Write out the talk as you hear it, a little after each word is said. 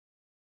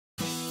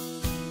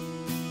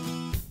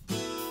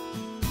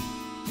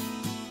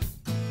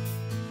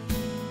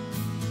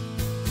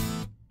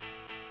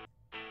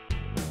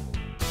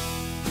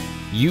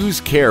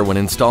Use care when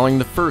installing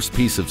the first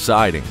piece of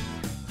siding.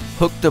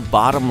 Hook the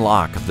bottom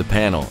lock of the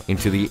panel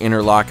into the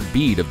interlock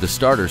bead of the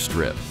starter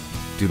strip.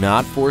 Do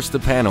not force the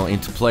panel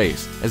into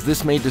place, as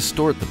this may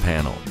distort the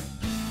panel.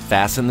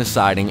 Fasten the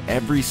siding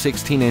every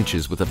 16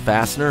 inches with a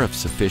fastener of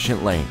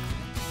sufficient length.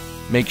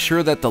 Make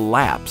sure that the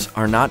laps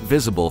are not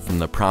visible from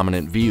the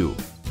prominent view.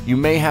 You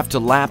may have to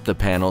lap the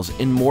panels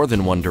in more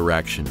than one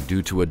direction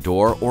due to a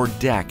door or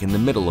deck in the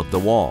middle of the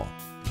wall.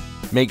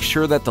 Make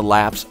sure that the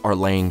laps are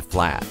laying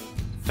flat.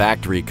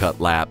 Factory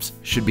cut laps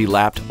should be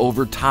lapped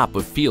over top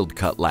of field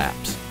cut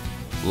laps.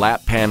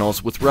 Lap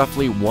panels with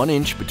roughly 1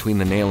 inch between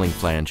the nailing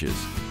flanges.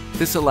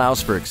 This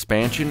allows for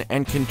expansion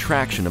and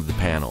contraction of the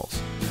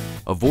panels.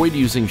 Avoid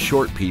using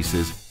short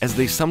pieces as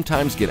they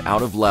sometimes get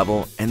out of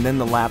level and then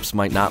the laps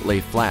might not lay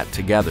flat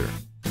together.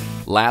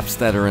 Laps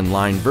that are in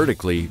line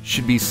vertically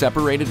should be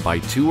separated by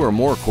 2 or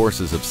more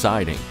courses of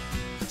siding.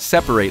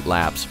 Separate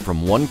laps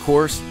from one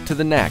course to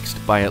the next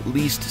by at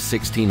least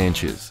 16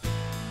 inches.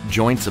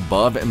 Joints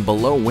above and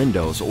below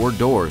windows or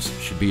doors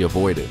should be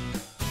avoided.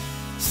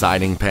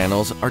 Siding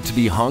panels are to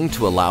be hung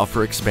to allow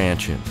for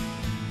expansion.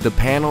 The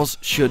panels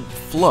should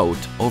float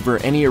over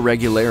any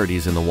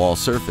irregularities in the wall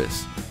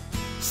surface.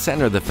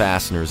 Center the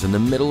fasteners in the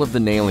middle of the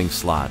nailing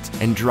slots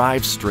and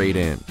drive straight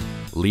in.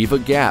 Leave a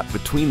gap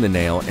between the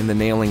nail and the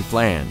nailing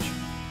flange.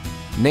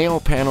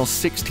 Nail panels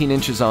 16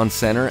 inches on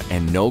center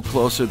and no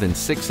closer than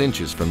 6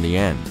 inches from the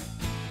end.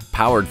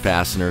 Powered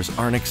fasteners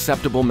are an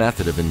acceptable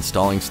method of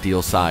installing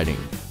steel siding.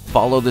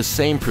 Follow the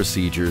same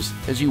procedures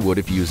as you would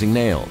if using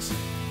nails.